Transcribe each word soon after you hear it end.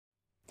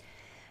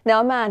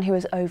Now, a man who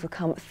has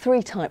overcome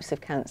 3 types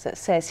of cancer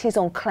says he's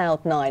on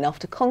cloud 9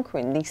 after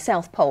conquering the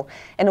South Pole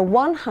in a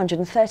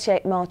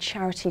 138-mile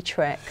charity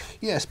trek.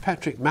 Yes,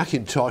 Patrick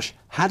McIntosh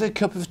had a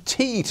cup of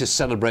tea to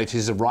celebrate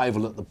his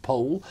arrival at the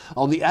pole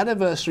on the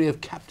anniversary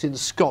of Captain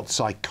Scott's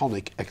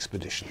iconic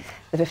expedition.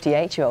 The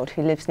 58-year-old,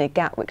 who lives near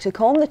Gatwick, took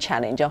on the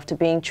challenge after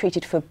being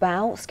treated for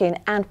bowel, skin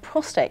and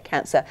prostate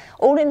cancer,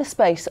 all in the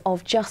space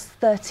of just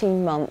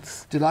 13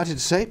 months. Delighted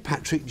to say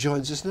Patrick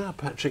joins us now.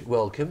 Patrick,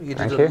 welcome. You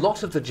did a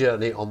lot of the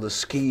journey on the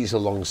skis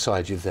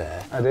alongside you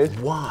there. I did.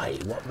 Why?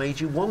 What made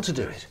you want to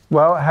do it?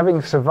 Well,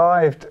 having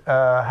survived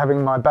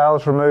having my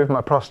bowels removed,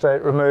 my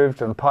prostate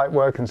removed and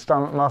pipework and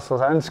stomach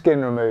muscles and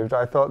skin removed,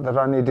 I thought that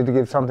I needed to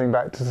give something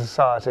back to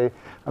society,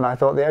 and I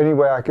thought the only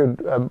way I could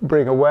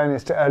bring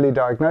awareness to early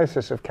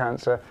diagnosis of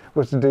cancer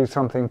was to do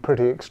something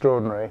pretty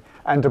extraordinary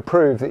and to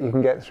prove that you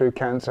can get through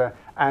cancer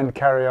and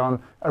carry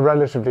on a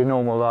relatively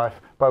normal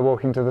life by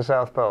walking to the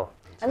South Pole.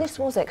 And this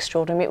was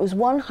extraordinary. It was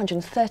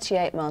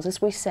 138 miles,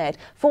 as we said,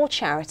 for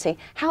charity.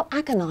 How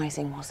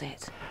agonising was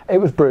it? It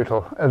was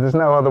brutal. There's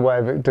no other way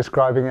of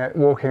describing it.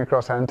 Walking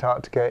across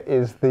Antarctica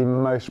is the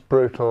most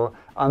brutal,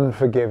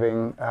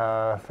 unforgiving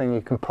thing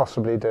you can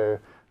possibly do.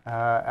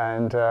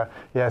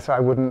 Yes, I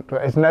wouldn't.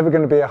 It's never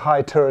going to be a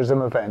high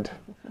tourism event.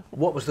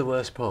 What was the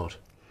worst part?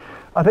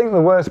 I think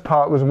the worst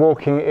part was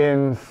walking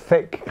in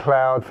thick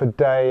cloud for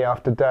day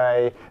after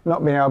day,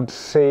 not being able to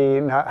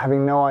see,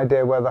 having no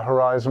idea where the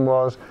horizon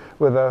was,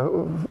 with a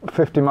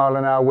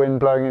 50-mile-an-hour wind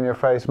blowing in your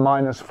face,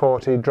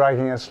 -40,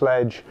 dragging a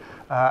sledge,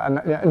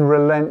 and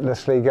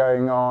relentlessly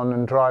going on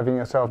and driving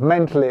yourself.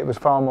 Mentally, it was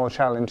far more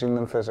challenging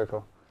than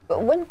physical.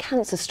 But when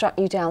cancer struck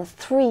you down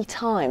 3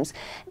 times,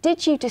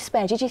 did you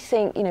despair? Did you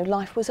think,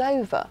 life was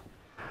over?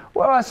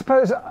 Well, I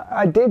suppose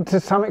I did to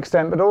some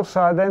extent, but also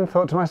I then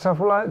thought to myself,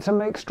 well, it's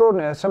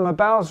extraordinary. So my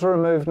bowels were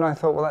removed and I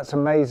thought, well, that's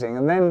amazing.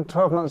 And then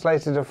 12 months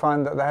later to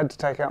find that they had to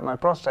take out my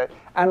prostate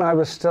and I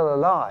was still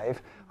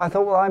alive, I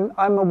thought, well,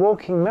 I'm a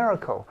walking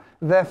miracle.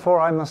 Therefore,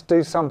 I must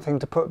do something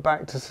to put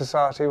back to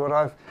society what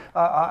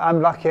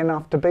I'm lucky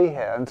enough to be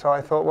here. And so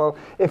I thought, well,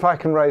 if I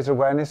can raise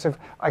awareness, if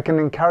I can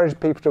encourage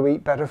people to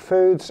eat better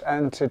foods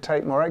and to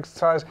take more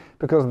exercise,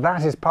 because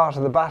that is part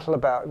of the battle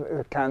about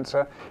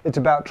cancer. It's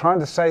about trying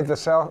to save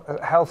the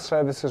health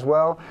service as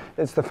well.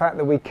 It's the fact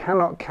that we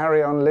cannot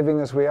carry on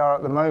living as we are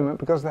at the moment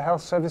because the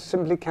health service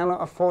simply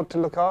cannot afford to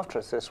look after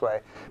us this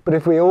way. But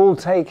if we all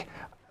take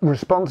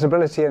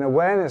responsibility and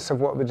awareness of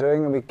what we're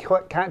doing and we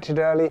catch it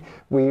early,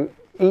 we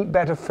eat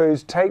better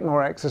foods, take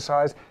more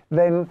exercise,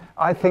 then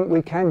I think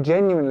we can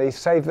genuinely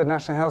save the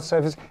National Health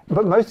Service,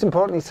 but most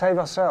importantly save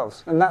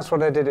ourselves, and that's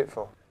what I did it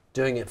for.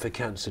 Doing it for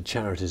cancer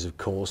charities, of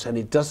course, and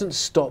it doesn't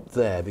stop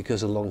there,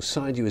 because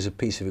alongside you is a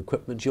piece of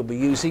equipment you'll be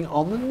using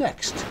on the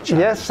next charity.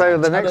 Yes, so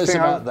the next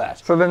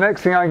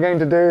thing I'm going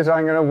to do is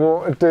I'm going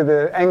to do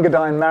the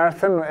Engadine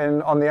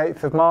Marathon on the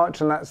 8th of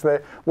March, and that's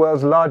the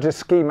world's largest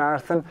ski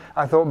marathon.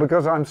 I thought,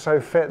 because I'm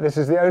so fit, this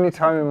is the only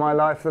time in my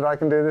life that I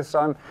can do this.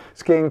 I'm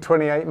skiing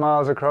 28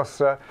 miles across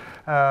the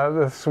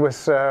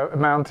Swiss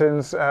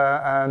mountains,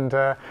 and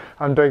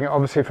I'm doing it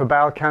obviously for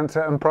bowel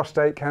cancer and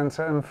prostate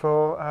cancer and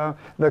for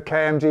the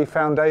KMG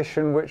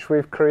Foundation, which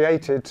we've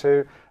created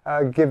to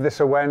give this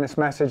awareness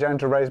message and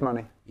to raise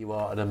money. You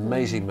are an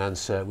amazing man,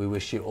 sir. We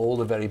wish you all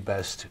the very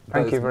best,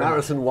 Thank you very much.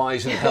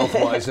 marathon-wise and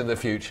health-wise in the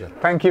future.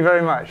 Thank you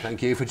very much.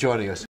 Thank you for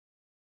joining us.